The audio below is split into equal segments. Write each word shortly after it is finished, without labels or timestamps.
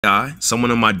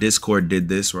Someone in my Discord did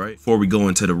this, right? Before we go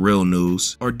into the real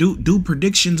news, or do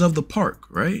predictions of the park,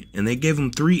 right? And they gave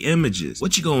him 3 images.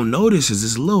 What you gonna notice is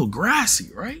it's a little grassy,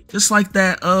 right? Just like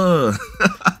that,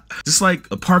 just like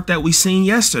a park that we seen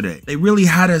yesterday. They really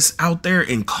had us out there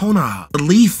in Kona, the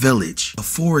Leaf Village, the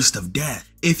Forest of Death.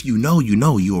 If you know,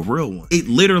 you're a real one. It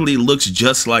literally looks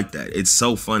just like that. It's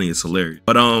so funny, it's hilarious.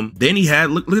 But then he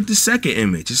had, look at the second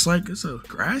image. It's like, it's a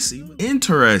grassy,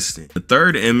 interesting. The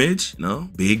third image,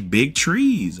 big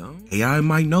trees. AI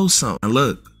might know something. Now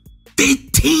look,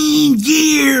 15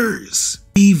 years.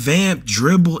 Revamped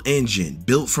dribble engine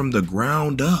built from the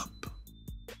ground up.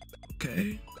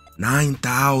 Okay.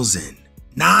 9,000.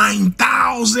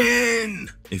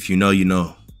 9,000. If you know, you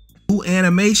know. New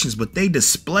animations, but they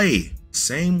display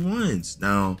same ones.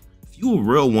 Now, if you a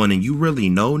real one and you really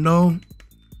know,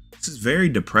 this is very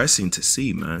depressing to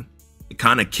see, man. It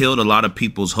kind of killed a lot of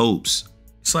people's hopes.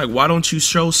 It's like, why don't you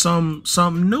show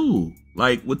something new?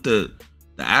 Like with the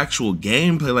actual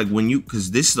gameplay, like when you,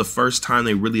 because this is the first time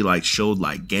they really like showed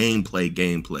like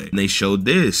gameplay. And they showed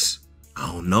this. I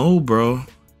don't know, bro.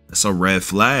 That's a red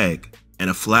flag. And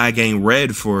a flag ain't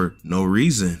red for no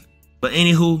reason. But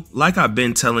anywho, like I've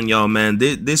been telling y'all, man,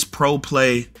 this pro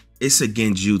play, it's a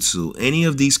genjutsu. Any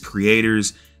of these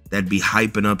creators that be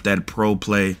hyping up that pro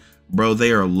play, bro,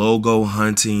 they are logo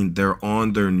hunting. They're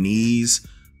on their knees,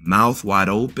 mouth wide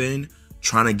open,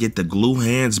 trying to get the glue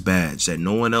hands badge that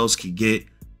no one else can get.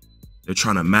 They're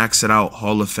trying to max it out,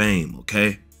 Hall of Fame,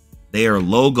 okay? They are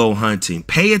logo hunting.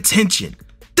 Pay attention.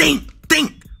 Think.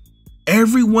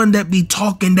 Everyone that be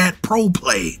talking that pro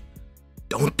play,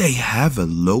 don't they have a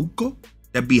logo?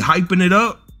 That be hyping it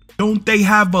up? Don't they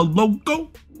have a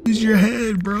logo? Use your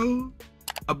head, bro.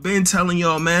 I've been telling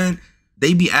y'all, man,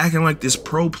 they be acting like this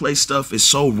pro play stuff is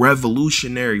so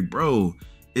revolutionary, bro.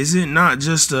 Is it not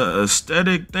just a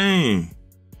aesthetic thing?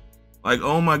 Like,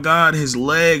 oh my God, his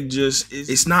leg just,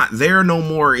 it's not there no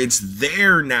more. It's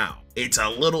there now. It's a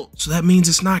little, so that means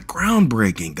it's not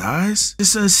groundbreaking, guys.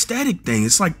 It's an aesthetic thing.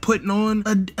 It's like putting on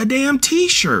a damn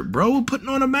t-shirt, bro, putting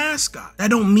on a mascot. That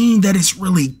don't mean that it's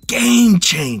really game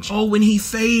changing. Oh, when he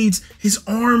fades, his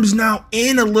arms now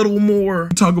in a little more.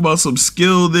 Talk about some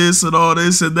skill this and all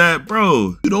this and that,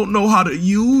 bro. You don't know how to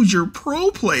use your pro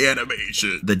play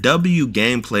animation. The W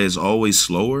gameplay is always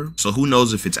slower, so who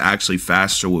knows if it's actually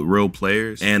faster with real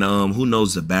players, and who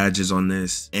knows the badges on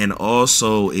this. And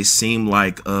also it seemed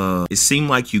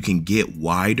like you can get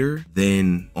wider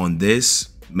than on this,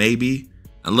 maybe.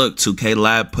 And look, 2K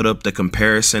Lab put up the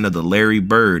comparison of the Larry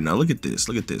Bird. Now look at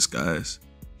this, guys.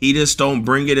 He just don't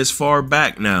bring it as far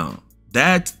back now.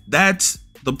 That's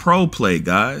the pro play,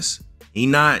 guys. He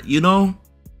not, you know,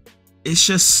 it's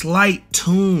just slight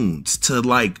tunes to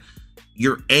like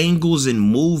your angles and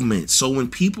movements. So when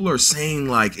people are saying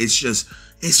like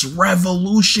it's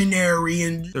revolutionary,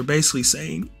 and they're basically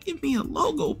saying, give me a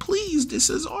logo, please. This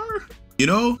is our, you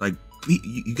know, like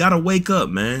you gotta wake up,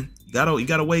 man. You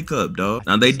gotta wake up, dog.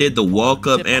 Now they did the walk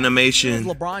up animation.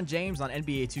 LeBron James on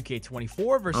NBA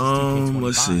 2K24 versus 2K25.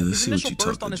 Let's see what you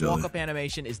talking talking on his walk up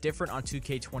animation is different on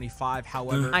 2K25.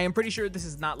 However, I am pretty sure this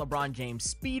is not LeBron James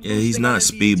speed boosting. Yeah, he's not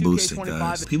speed boosting,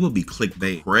 guys. People be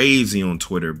clickbait crazy on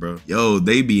Twitter, bro. Yo,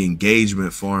 they be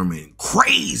engagement farming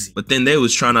crazy. But then they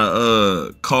was trying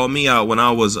to call me out when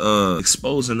I was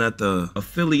exposing that the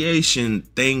affiliation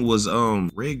thing was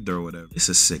rigged or whatever. It's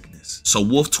a sickness. So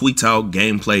Wolf tweets out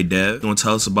gameplay dev. Gonna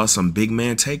tell us about some big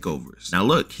man takeovers. Now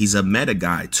look, he's a meta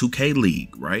guy, 2K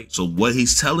League, right? So what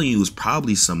he's telling you is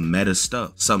probably some meta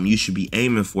stuff, something you should be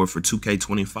aiming for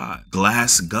 2K25.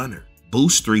 Glass Gunner.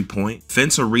 Boost 3-point,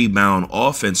 offensive rebound,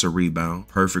 offensive rebound,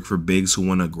 perfect for bigs who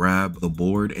want to grab the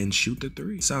board and shoot the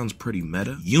 3. Sounds pretty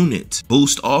meta. Unit,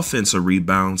 boost offensive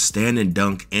rebound, stand and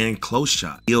dunk, and close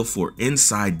shot. Heal for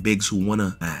inside bigs who want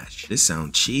to mash. This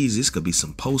sounds cheesy. This could be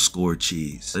some post score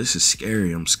cheese. This is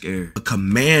scary. I'm scared. A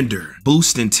commander,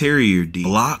 boost interior D,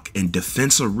 block and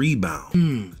defensive rebound.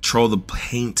 Control the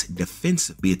paint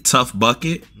defensive. Be a tough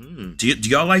bucket. Do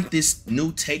y'all like this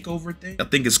new takeover thing? I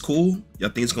think it's cool. Y'all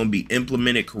think it's gonna be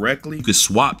implemented correctly? You could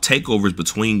swap takeovers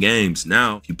between games.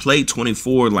 Now, if you played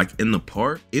 24 like in the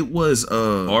park, it was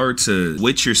hard to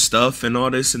switch your stuff and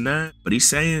all this and that. But he's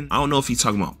saying, I don't know if he's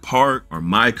talking about park or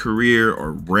MyCareer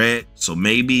or rec. So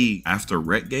maybe after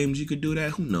rec games you could do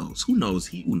that. Who knows? Who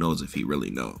knows if he really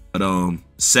knows. But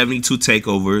 72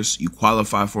 takeovers. You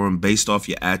qualify for them based off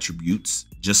your attributes.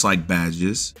 Just like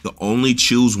badges, you only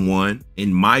choose one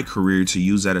in MyCareer to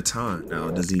use at a time. Now,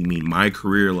 does he mean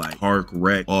MyCareer like park,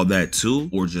 rec, all that too,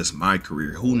 or just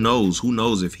MyCareer? Who knows? Who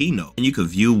knows if he knows? And you could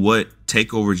view what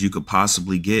takeovers you could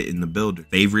possibly get in the builder.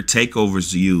 Favorite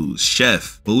takeovers to use: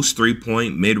 Chef, boost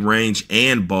 3-point, mid-range,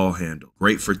 and ball handle.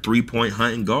 Great for 3-point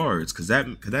hunting guards. Could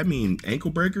that mean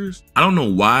ankle breakers? I don't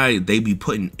know why they be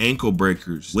putting ankle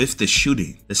breakers with the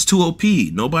shooting. That's too OP.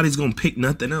 Nobody's gonna pick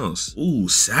nothing else. Ooh,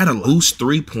 satellite. Boost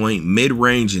 3-point,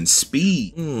 mid-range, and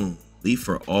speed. Leave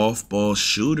for off-ball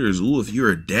shooters. Ooh, if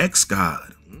you're a Dex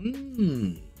god.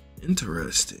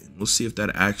 Interesting. We'll see if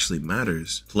that actually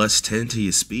matters. Plus 10 to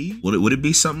your speed? Would it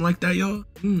be something like that, y'all?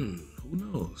 Who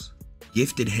knows?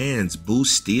 Gifted hands,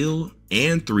 boost steal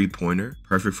and 3-pointer.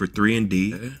 Perfect for 3 and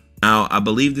D. Okay. Now, I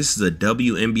believe this is a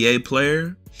WNBA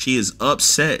player. She is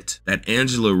upset that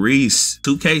Angela Reese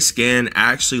 2K scan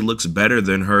actually looks better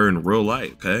than her in real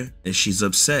life, okay? And she's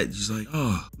upset. She's like,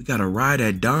 oh, we gotta ride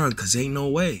at dawn because ain't no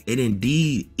way. It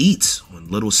indeed eats on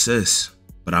little sis.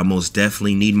 But I most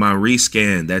definitely need my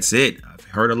rescan. That's it.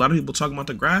 I've heard a lot of people talking about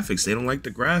the graphics. They don't like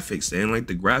the graphics. They don't like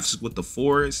the graphics with the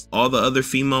forest, all the other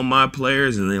female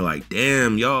MyPlayers, and they're like,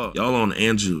 damn, y'all on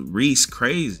Angela Reese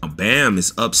crazy. Now, Bam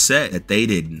is upset that they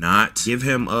did not give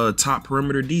him top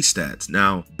perimeter D stats.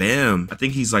 Now, Bam, I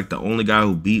think he's like the only guy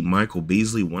who beat Michael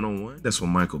Beasley one-on-one. That's what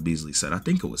Michael Beasley said. I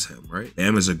think it was him, right?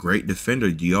 Bam is a great defender.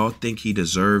 Do y'all think he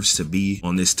deserves to be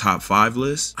on this top 5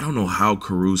 list? I don't know how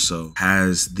Caruso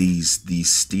has these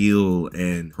steal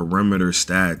and perimeter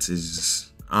stats. Is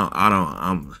just, I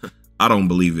don't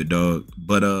believe it, dog.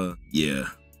 But yeah,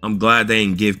 I'm glad they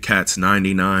didn't give cats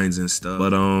 99s and stuff.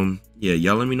 But yeah,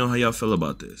 y'all let me know how y'all feel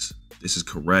about this. This is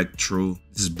correct, true.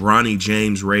 This is Bronny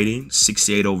James rating,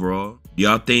 68 overall. Do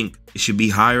y'all think it should be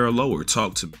higher or lower?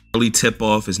 Talk to me. Early tip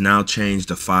off is now changed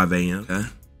to 5 a.m. Okay.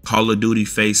 Call of Duty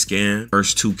face scan,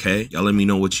 first 2K. Y'all let me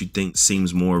know what you think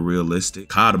seems more realistic.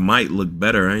 COD might look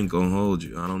better, I ain't gonna hold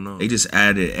you. I don't know. They just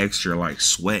added extra like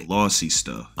sweat, glossy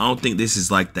stuff. I don't think this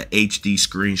is like the HD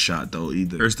screenshot though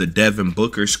either. There's the Devin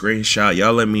Booker screenshot.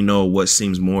 Y'all let me know what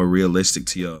seems more realistic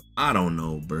to y'all. I don't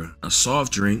know, bro. A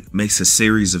soft drink makes a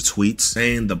series of tweets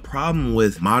saying the problem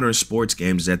with modern sports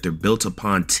games is that they're built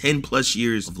upon 10 plus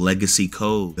years of legacy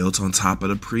code built on top of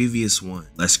the previous one.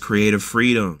 Less creative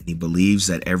freedom. And he believes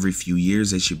that every few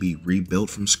years they should be rebuilt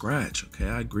from scratch. Okay,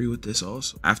 I agree with this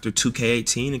also. After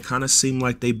 2K18, it kind of seemed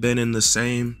like they've been in the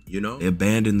same, they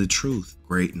abandoned the truth.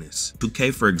 Greatness.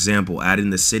 2K, for example, adding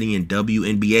the city in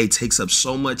WNBA takes up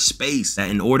so much space that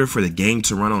in order for the game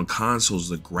to run on consoles,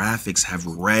 the graphics have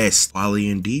rest, quality,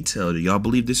 and detail. Do y'all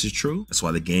believe this is true? That's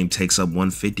why the game takes up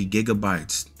 150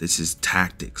 gigabytes. This is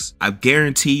tactics. I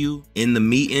guarantee you, in the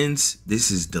meetings, this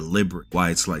is deliberate why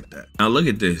it's like that. Now look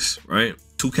at this, right?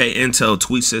 2K Intel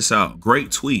tweets this out.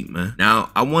 Great tweet, man. Now,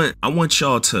 I want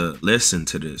y'all to listen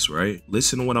to this, right?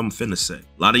 Listen to what I'm finna say.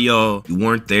 A lot of y'all, you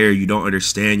weren't there, you don't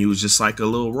understand. You was just like a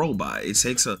little robot. It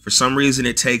takes for some reason,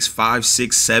 it takes 5,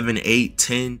 6, 7, 8,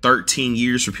 10, 13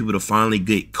 years for people to finally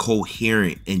get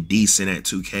coherent and decent at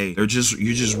 2K. You're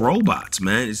just robots,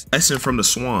 man. It's lesson from the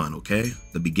Swan, okay?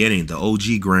 The beginning, the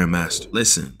OG Grandmaster.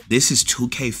 Listen, this is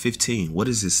 2K15. What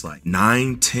is this, like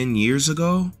 9, 10 years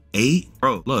ago? 8?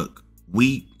 Bro, look.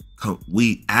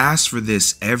 We ask for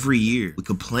this every year. We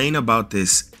complain about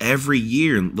this every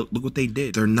year, and look what they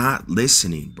did. They're not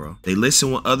listening, bro. They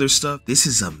listen with other stuff. This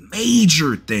is a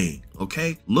major thing,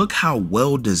 okay? Look how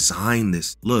well designed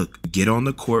this. Look, get on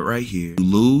the court right here. You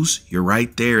lose, you're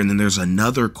right there, and then there's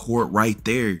another court right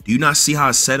there. Do you not see how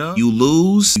it's set up? You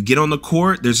lose, you get on the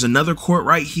court, there's another court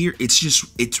right here.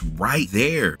 It's right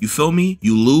there. You feel me?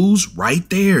 You lose right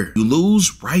there. You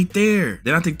lose right there.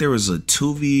 Then I think there was a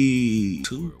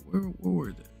 2v2. Where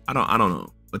were they? I don't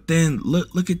know. But then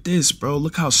look at this, bro.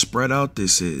 Look how spread out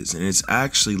this is. And it's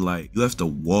actually like you have to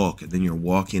walk, and then you're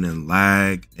walking and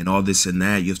lag and all this and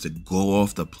that. You have to go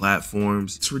off the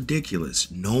platforms. It's ridiculous.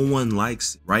 No one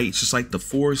likes it, right? It's just like the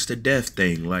forced to death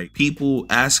thing. Like people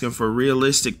asking for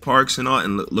realistic parks and all,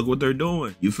 and look what they're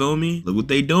doing. You feel me? Look what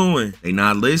they doing. They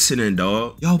not listening,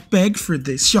 dog. Y'all beg for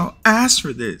this. Y'all ask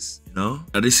for this. Now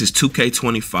this is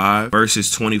 2K25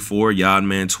 versus 24.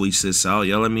 Yodman tweets this out.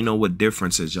 Y'all let me know what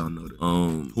differences y'all notice.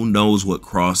 Who knows what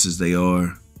crosses they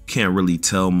are? Can't really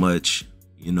tell much,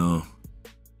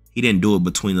 He didn't do it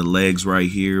between the legs right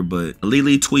here, but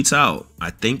Lily tweets out, I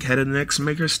think head of the next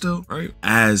maker still, right?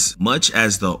 As much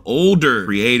as the older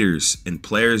creators and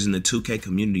players in the 2K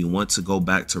community want to go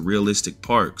back to realistic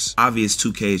parks, obvious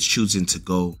 2K is choosing to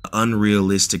go the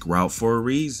unrealistic route for a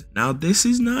reason. Now,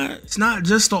 it's not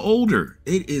just the older,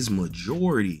 it is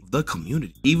majority of the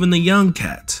community, even the young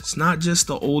cats. It's not just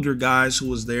the older guys who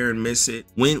was there and miss it.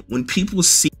 When people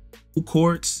see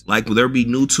courts, like there be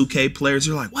new 2K players,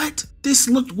 you're like, what? This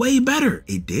looked way better.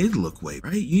 It did look way,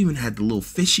 right? You even had the little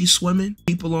fishy swimming,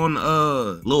 people on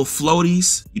little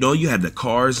floaties. You know, you had the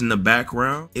cars in the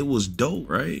background. It was dope,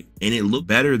 right? And it looked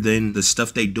better than the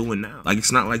stuff they doing now. Like,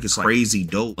 it's not like it's like crazy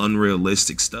dope,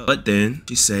 unrealistic stuff. But then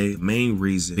you say main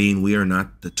reason being we are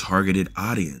not the targeted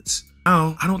audience.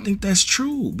 Now, I don't think that's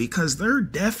true because they're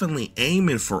definitely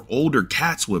aiming for older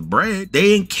cats with bread.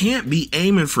 They can't be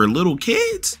aiming for little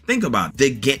kids. Think about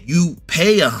it. You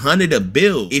pay $100 a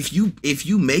bill. If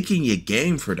you making your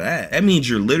game for that means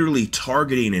you're literally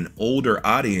targeting an older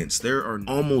audience. There are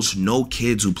almost no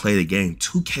kids who play the game.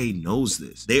 2K knows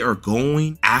this. They are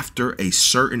going after a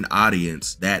certain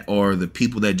audience that are the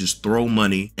people that just throw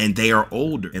money, and they are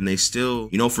older, and they still,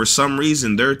 you know, for some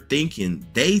reason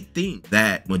they think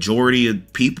that majority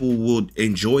of people will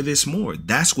enjoy this more.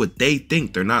 That's what they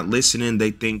think. They're not listening.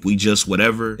 They think we just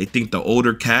whatever. They think the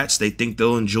older cats, they think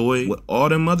they'll enjoy with all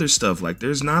them other stuff. Like,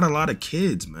 there's not a lot of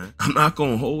kids, man. I'm not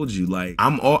gonna hold you. Like,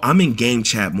 I'm in game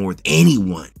chat more with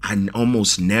anyone. I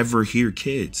almost never hear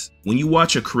kids. When you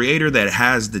watch a creator that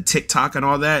has the TikTok and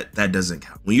all that, that doesn't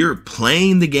count. When you're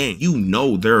playing the game, you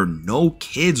know there are no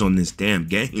kids on this damn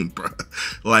game, bro.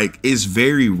 Like, it's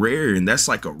very rare, and that's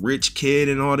like a rich kid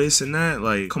and all this and that.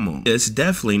 Like, come on. It's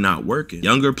definitely not working.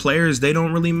 Younger players, they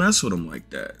don't really mess with them like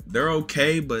that. They're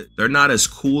okay, but they're not as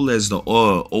cool as the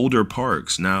older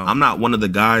parks. Now, I'm not one of the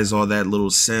guys, all that little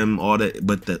sim, all that,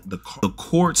 but the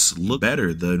courts look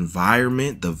better. The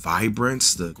environment, the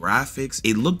vibrance, the graphics,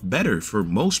 it looked better for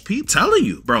most people. Telling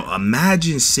you, bro,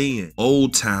 imagine seeing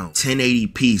Old Town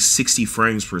 1080p 60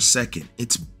 frames per second.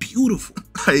 It's beautiful.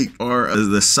 Like, or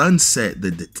the sunset,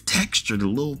 the texture, the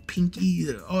little pinky,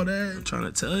 all that. I'm trying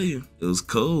to tell you, it was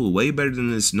cool. Way better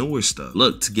than this newer stuff.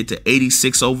 Look, to get to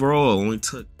 86 overall only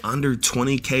took under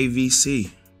 20k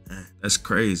VC. That's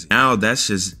crazy. Now that's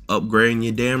just upgrading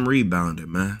your damn rebounder,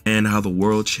 man. And how the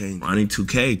world changed. Ronnie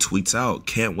 2K tweets out,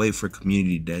 can't wait for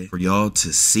community day for y'all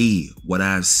to see what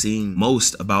I've seen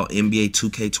most about NBA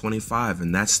 2K25,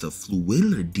 and that's the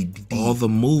fluidity, all the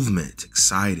movement.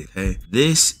 Excited. Hey,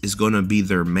 this is gonna be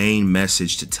their main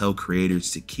message to tell creators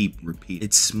to keep repeating.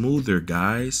 It's smoother,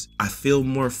 guys. I feel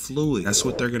more fluid. That's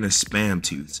what they're gonna spam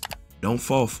to you. Don't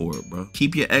fall for it, bro.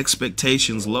 Keep your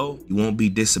expectations low. You won't be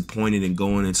disappointed in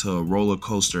going into a roller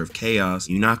coaster of chaos.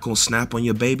 You're not gonna snap on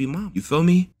your baby mom. You feel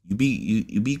me? You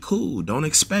be cool. Don't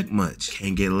expect much.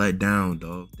 Can't get let down,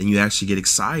 dog. Then you actually get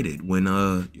excited when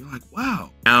you're like, wow.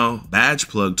 Now Badge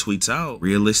Plug tweets out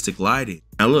realistic lighting.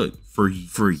 Now look, for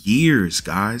years,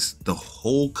 guys, the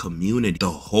whole community,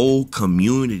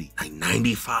 like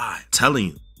 95, telling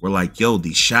you, we're like, yo,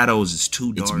 these shadows is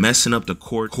too dark. It's messing up the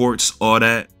courts, all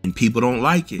that, and people don't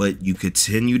like it. But you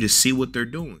continue to see what they're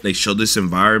doing. They show this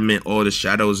environment, all the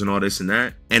shadows and all this and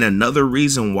that. And another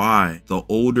reason why the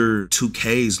older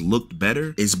 2Ks looked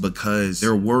better is because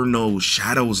there were no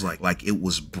shadows like it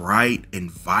was bright and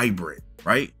vibrant,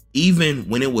 right? Even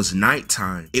when it was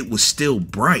nighttime, it was still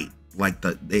bright. Like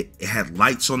it had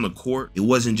lights on the court. It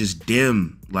wasn't just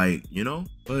dim, like, you know,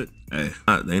 but hey,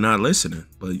 they not listening,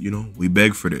 but you know, we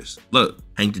beg for this. Look,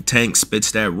 Hank the Tank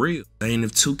spits that real, saying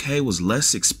if 2K was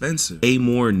less expensive, way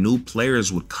more new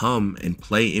players would come and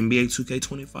play NBA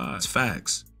 2K25. It's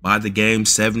facts. Buy the game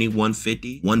 70,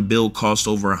 150. One build cost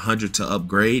over 100 to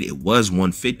upgrade. It was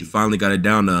 150. Finally got it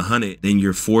down to 100. Then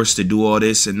you're forced to do all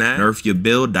this and that. Nerf your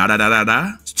build,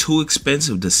 It's too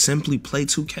expensive to simply play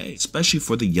 2K, especially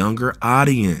for the younger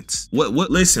audience.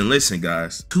 Listen,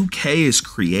 guys. 2K is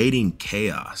creating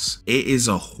chaos. It is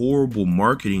a horrible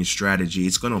marketing strategy.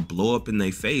 It's gonna blow up in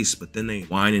their face, but then they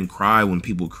whine and cry when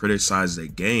people criticize their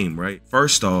game, right?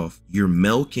 First off, you're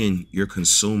milking your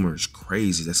consumers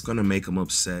crazy. That's gonna make them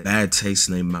upset. Bad taste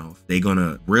in their mouth. They're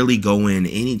gonna really go in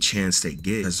any chance they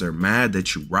get because they're mad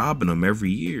that you're robbing them every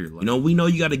year. Like, you know, we know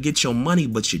you got to get your money,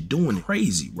 but you're doing it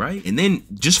crazy, right? And then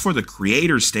just for the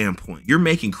creator standpoint, you're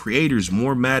making creators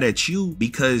more mad at you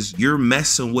because you're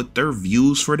messing with their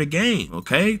views for the game,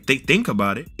 okay? Think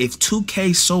about it. If 2K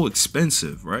is so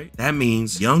expensive, right? That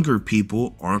means younger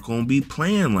people aren't gonna be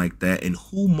playing like that. And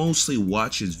who mostly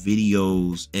watches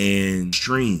videos and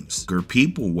streams? Younger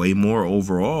people, way more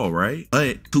overall, right?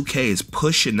 But 2K is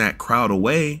pushing that crowd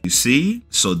away, you see?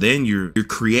 So then you're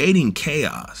creating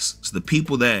chaos. So the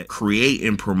people that create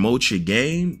and promote your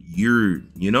game,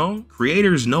 you know,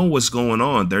 creators know what's going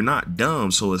on. They're not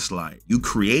dumb. So it's like you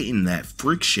creating that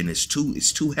friction is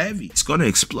too heavy. It's gonna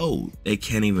explode. They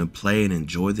can't even play and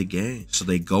enjoy the game. So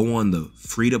they go on the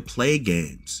free-to-play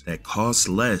games that cost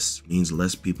less, means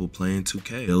less people playing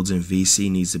 2K. Builds in VC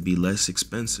needs to be less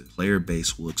expensive. Player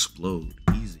base will explode.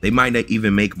 Easy. They might not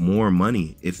even make more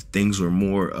money if things were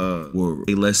more were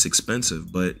less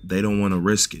expensive, but they don't want to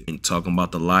risk it. And talking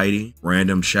about the lighting,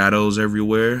 random shadows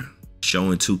everywhere.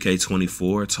 Showing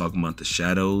 2K24, talking about the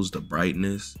shadows, the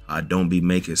brightness. I don't be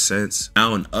making sense.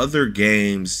 Now in other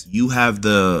games, you have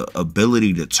the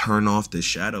ability to turn off the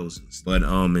shadows, but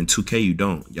in 2K you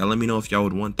don't. Y'all let me know if y'all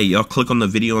would want that. Hey, y'all click on the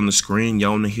video on the screen.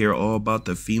 Y'all want to hear all about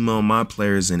the female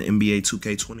MyPlayers in NBA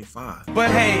 2K25.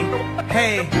 But hey,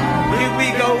 here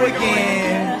we go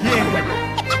again.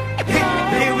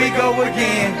 Yeah. Here we go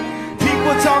again.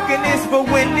 People talking this, but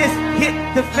when this hit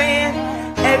the fan,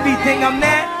 everything I'm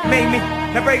at made me.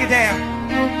 Now break it down.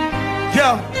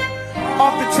 Yo,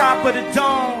 off the top of the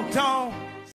dome.